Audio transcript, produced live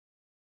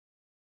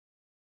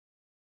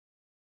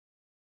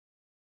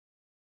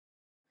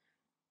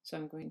So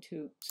I'm going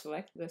to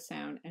select the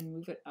sound and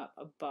move it up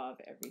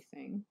above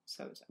everything.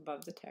 So it's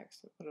above the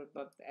text, put it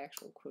above the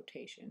actual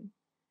quotation.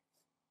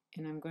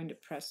 And I'm going to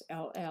press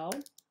LL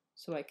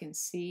so I can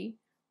see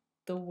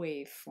the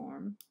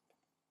waveform.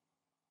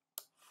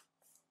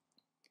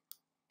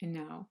 And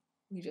now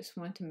we just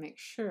want to make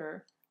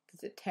sure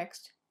that the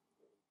text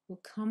will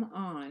come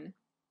on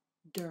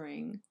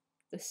during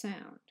the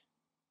sound.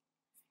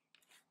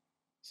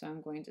 So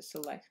I'm going to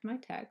select my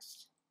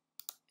text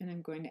and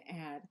I'm going to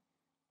add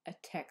a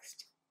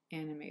text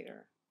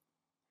animator.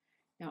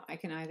 Now I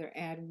can either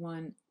add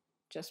one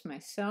just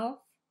myself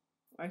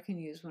or I can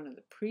use one of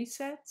the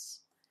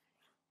presets.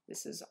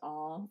 This is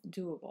all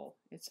doable.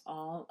 It's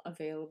all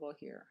available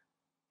here.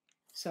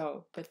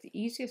 So, but the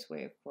easiest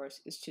way, of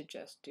course, is to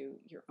just do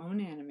your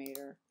own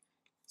animator,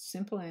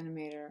 simple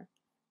animator.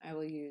 I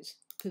will use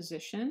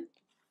position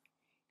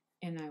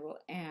and I will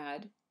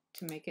add,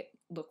 to make it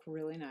look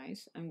really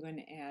nice, I'm going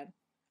to add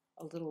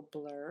a little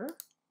blur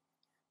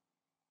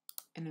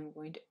and I'm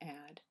going to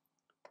add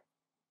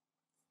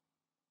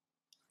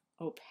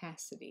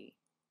opacity.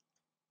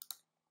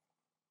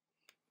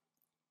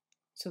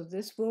 So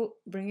this will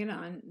bring it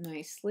on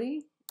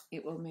nicely.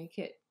 It will make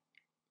it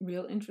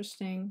real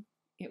interesting.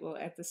 It will,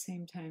 at the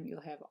same time, you'll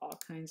have all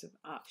kinds of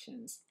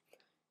options.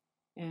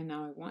 And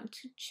now I want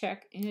to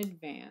check in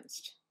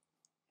advanced.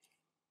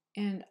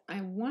 And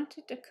I want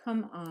it to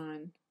come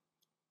on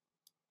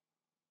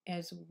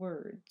as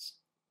words.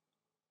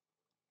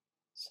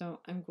 So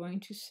I'm going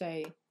to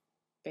say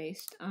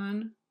based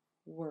on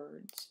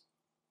words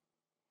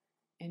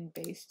and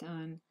based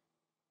on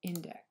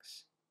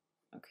index.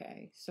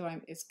 Okay, so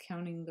it's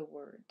counting the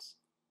words.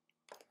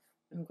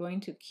 I'm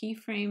going to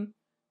keyframe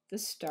the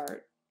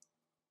start.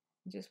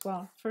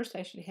 Well, first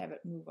I should have it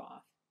move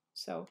off.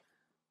 So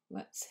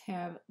let's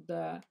have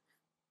the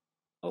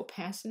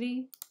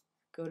opacity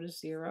go to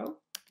 0.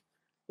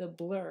 The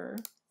blur,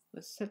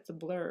 let's set the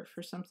blur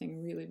for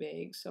something really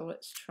big. So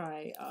let's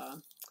try,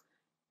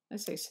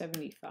 let's say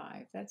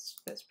 75. That's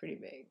pretty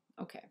big.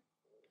 Okay.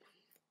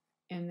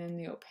 And then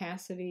the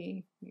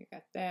opacity, you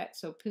got that.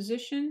 So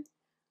position,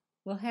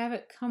 we'll have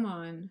it come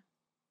on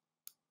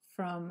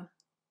from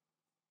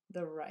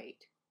the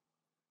right.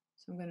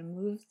 So I'm going to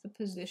move the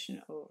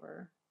position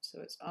over so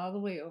it's all the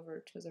way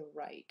over to the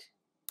right.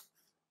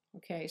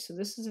 Okay, so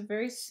this is a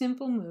very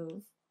simple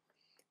move.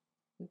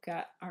 We've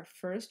got our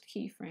first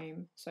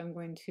keyframe, so I'm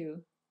going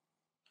to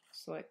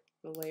select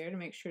the layer to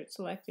make sure it's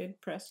selected,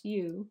 press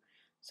U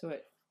so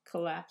it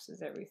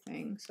collapses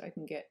everything so I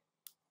can get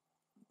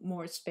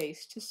more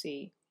space to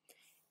see.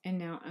 And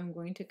now I'm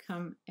going to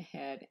come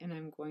ahead and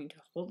I'm going to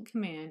hold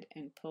Command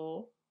and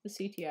pull the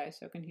CTI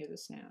so I can hear the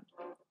sound.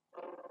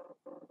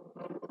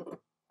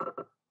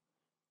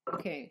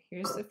 Okay,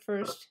 here's the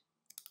first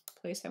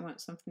place I want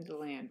something to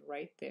land,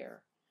 right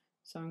there.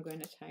 So I'm going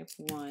to type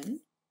 1.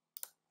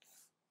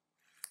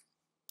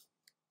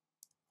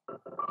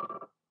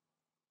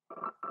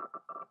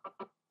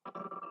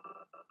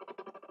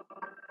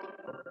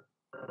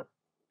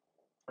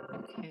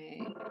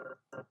 Okay.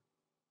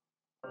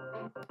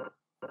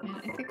 And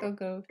I think I'll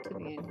go to the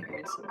end here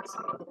and see what's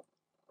up.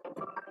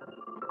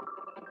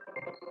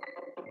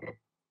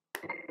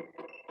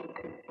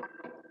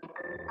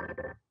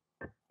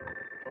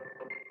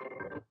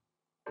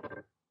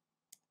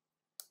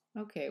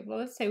 Okay, well,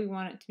 let's say we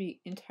want it to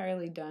be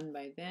entirely done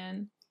by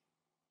then.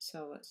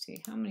 So let's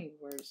see, how many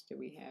words do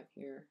we have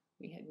here?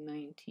 We had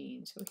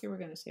 19. So here we're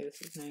going to say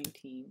this is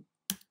 19,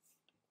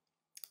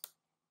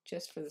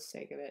 just for the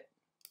sake of it.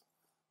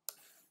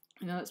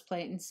 Now let's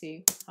play it and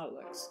see how it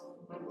looks.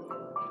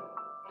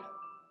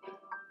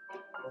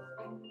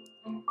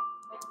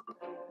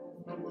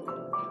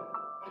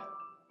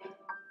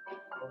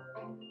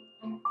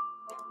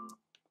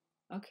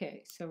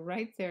 Okay, so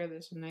right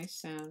there's a nice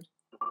sound.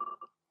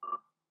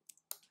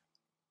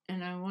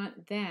 And I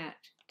want that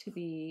to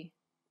be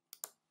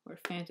where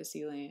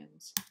fantasy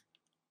lands.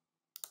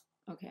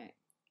 Okay.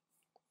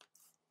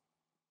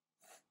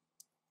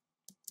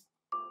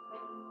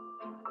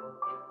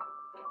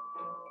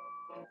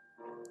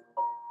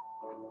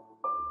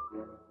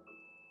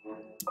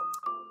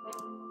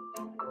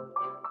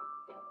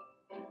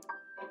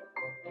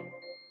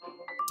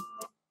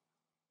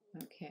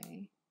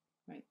 Okay,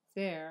 right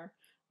there.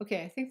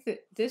 Okay, I think that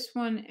this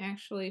one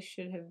actually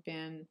should have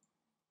been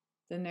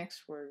the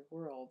next word,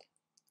 world.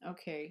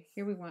 Okay,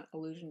 here we want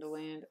illusion to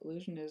land.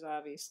 Illusion is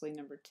obviously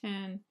number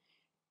 10,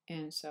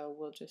 and so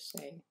we'll just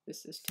say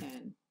this is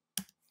 10.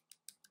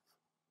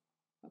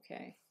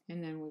 Okay,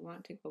 and then we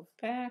want to go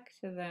back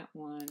to that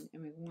one,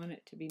 and we want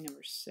it to be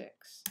number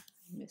 6.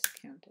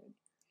 Miscounted.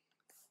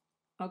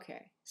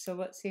 Okay, so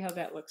let's see how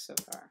that looks so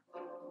far.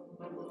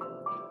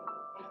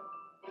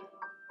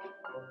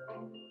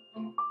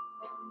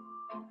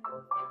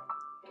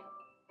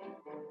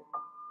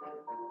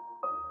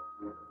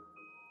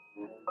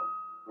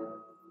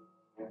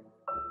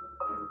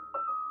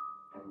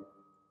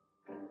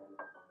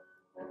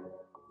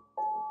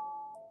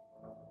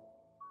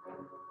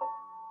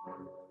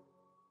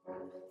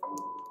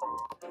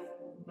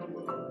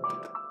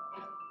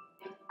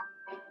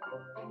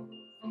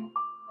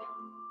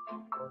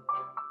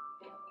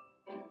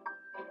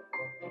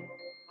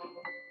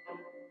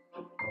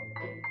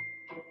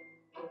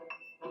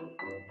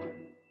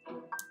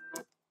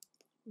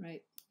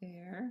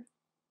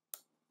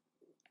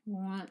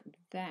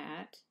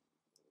 that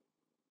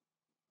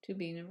to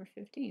be number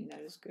 15.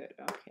 That is good.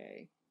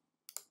 Okay.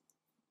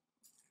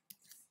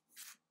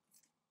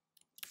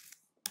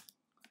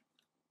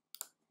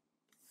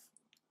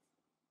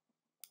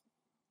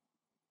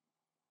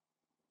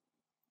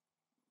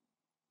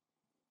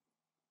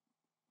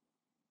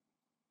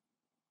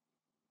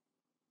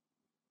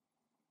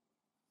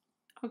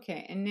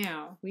 Okay, and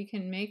now we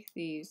can make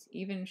these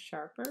even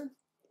sharper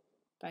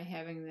by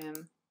having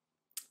them,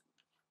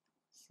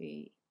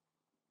 see,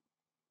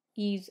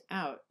 ease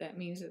out. That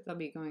means that they'll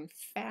be going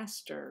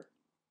faster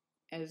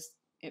as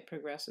it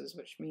progresses,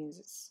 which means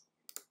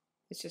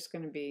it's just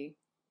going to be,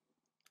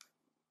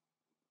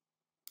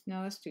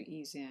 no, let's do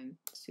ease in.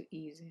 Let's do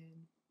ease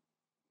in.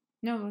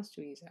 No, let's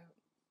do ease out.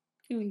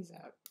 Do ease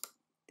out. I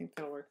think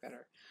that'll work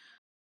better.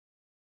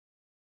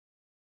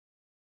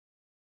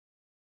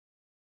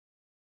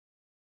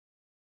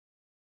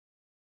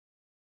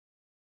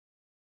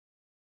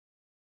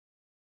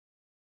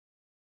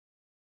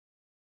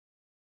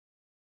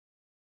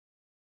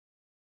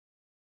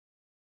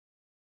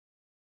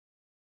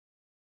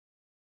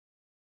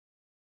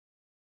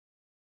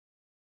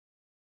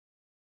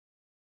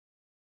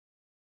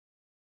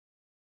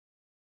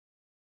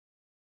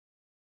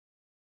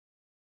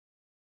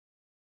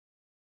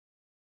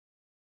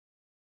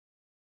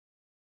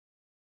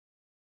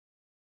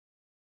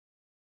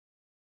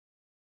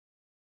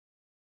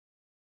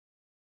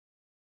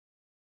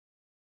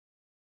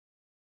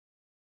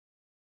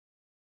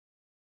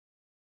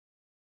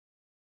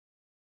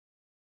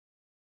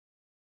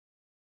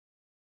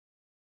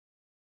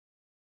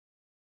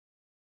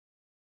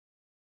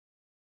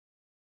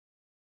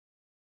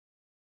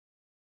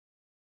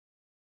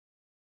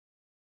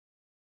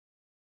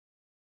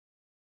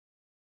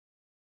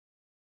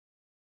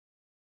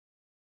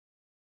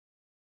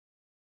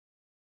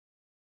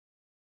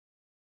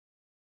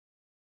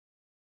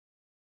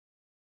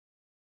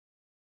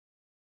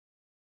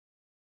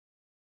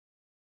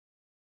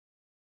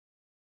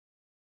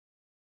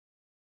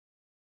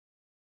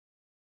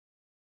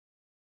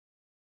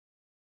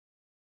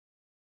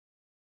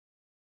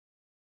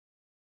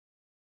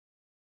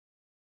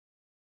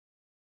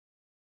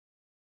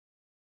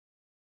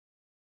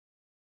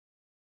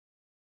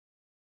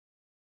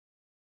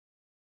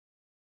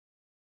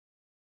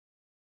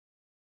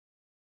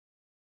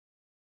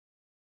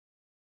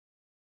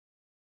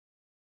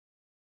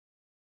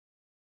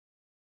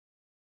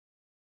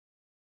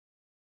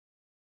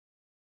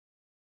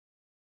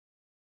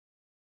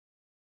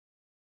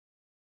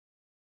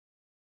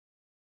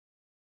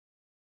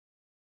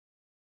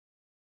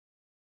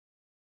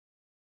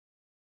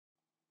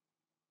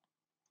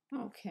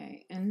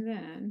 Okay, and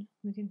then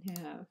we can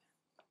have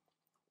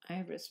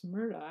Iris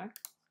Murdoch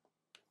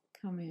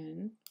come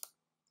in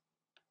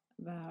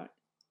about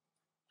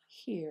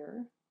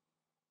here,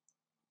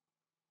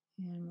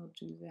 and we'll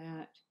do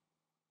that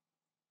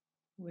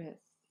with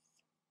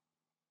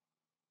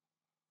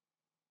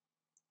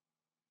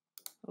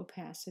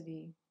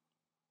opacity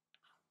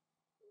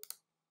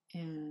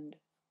and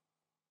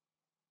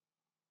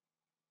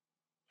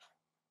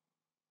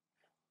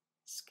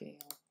scale.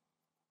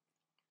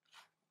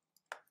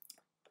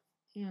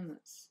 And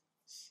let's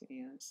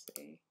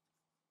say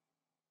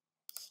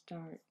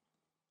start.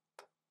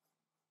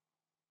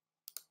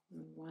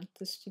 We want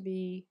this to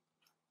be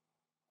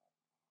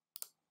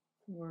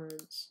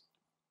words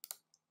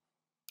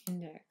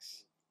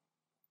index.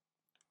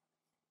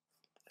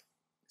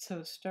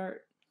 So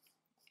start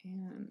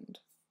and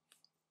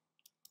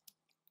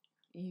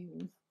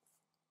U.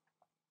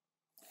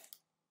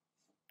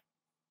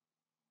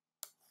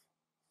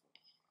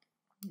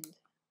 And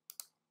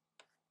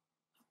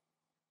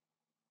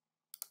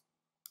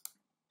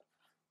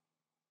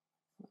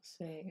we'll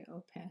say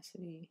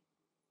opacity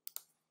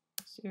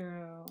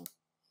 0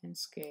 and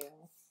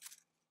scale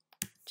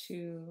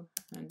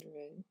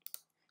 200.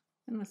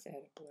 And let's add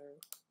a blur.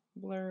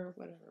 Blur,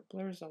 whatever.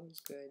 Blur is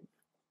always good.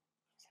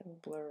 Let's have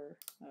a blur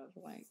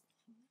of like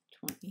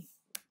 20.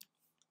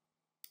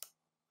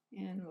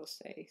 And we'll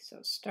say, so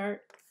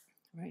start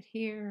right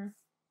here.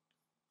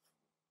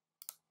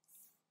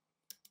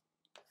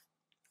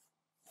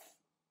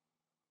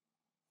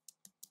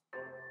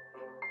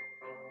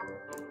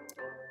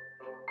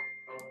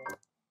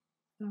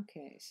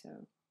 Okay, so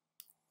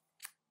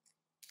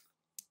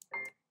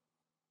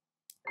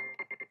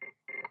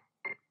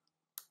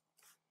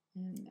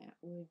and that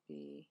would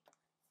be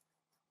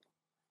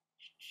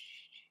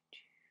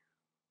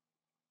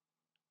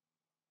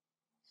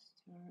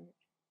start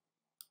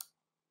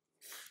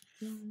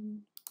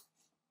 1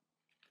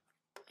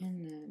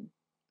 and then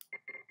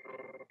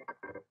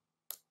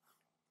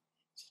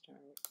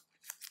start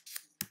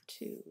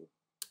 2.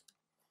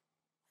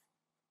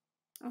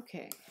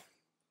 Okay,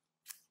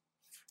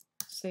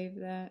 save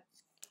that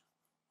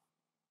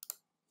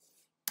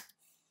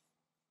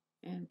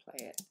and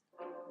play it.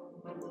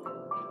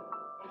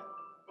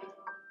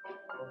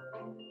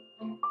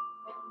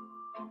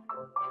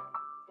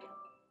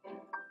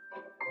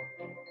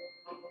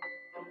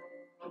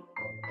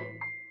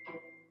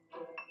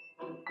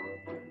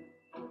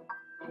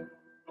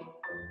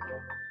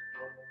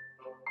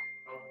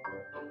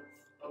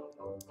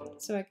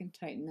 so I can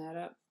tighten that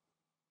up,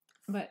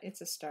 but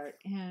it's a start.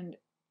 And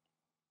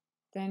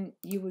then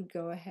you would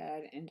go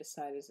ahead and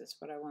decide, is this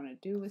what I want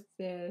to do with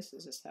this?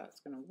 Is this how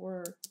it's going to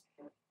work?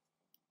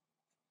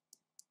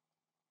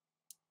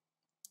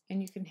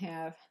 And you can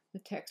have the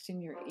text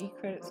in your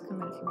e-credits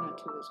come in if you want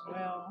to as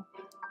well.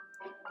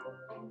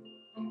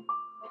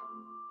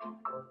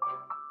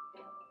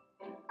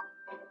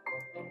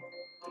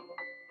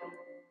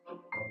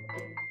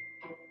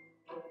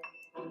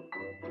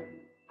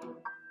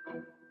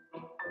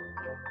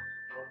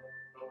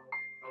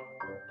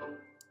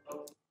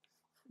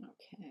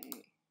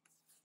 Okay.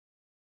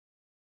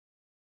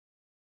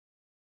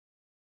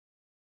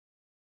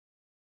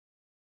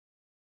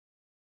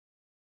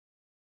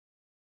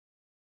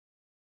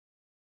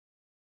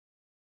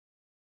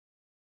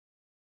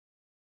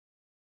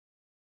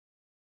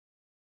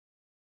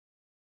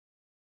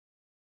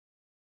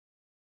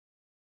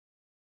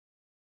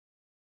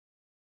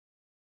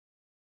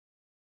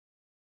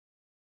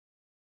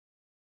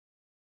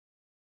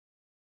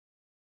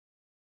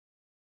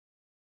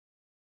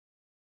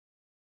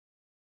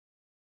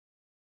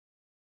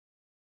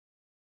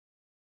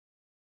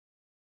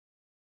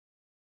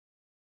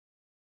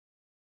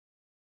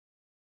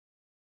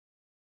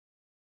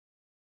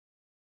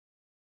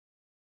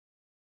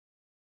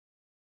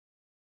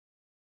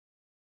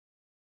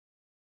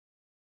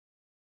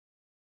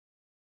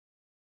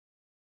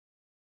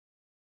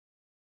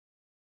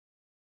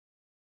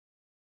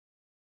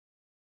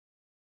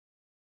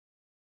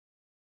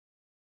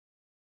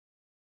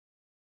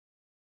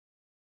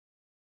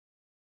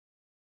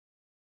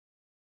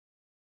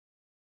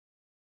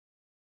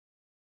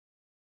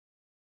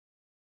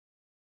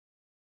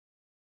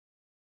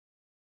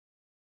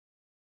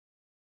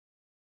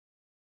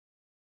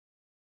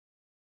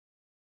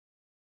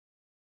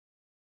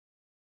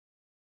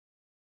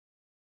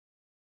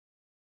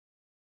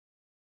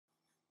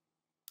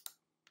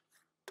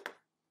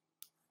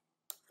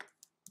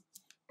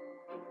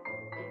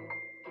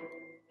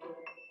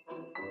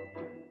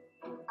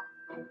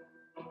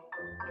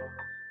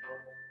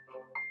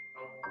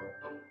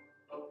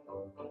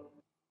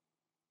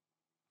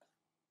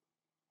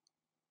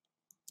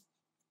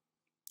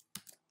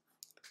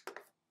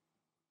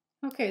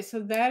 Okay, so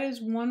that is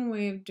one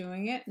way of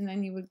doing it, and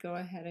then you would go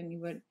ahead and you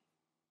would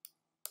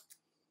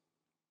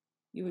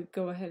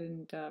go ahead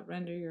and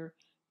render your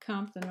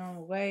comp the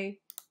normal way,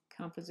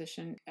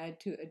 composition, add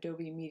to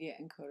Adobe Media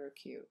Encoder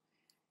Queue.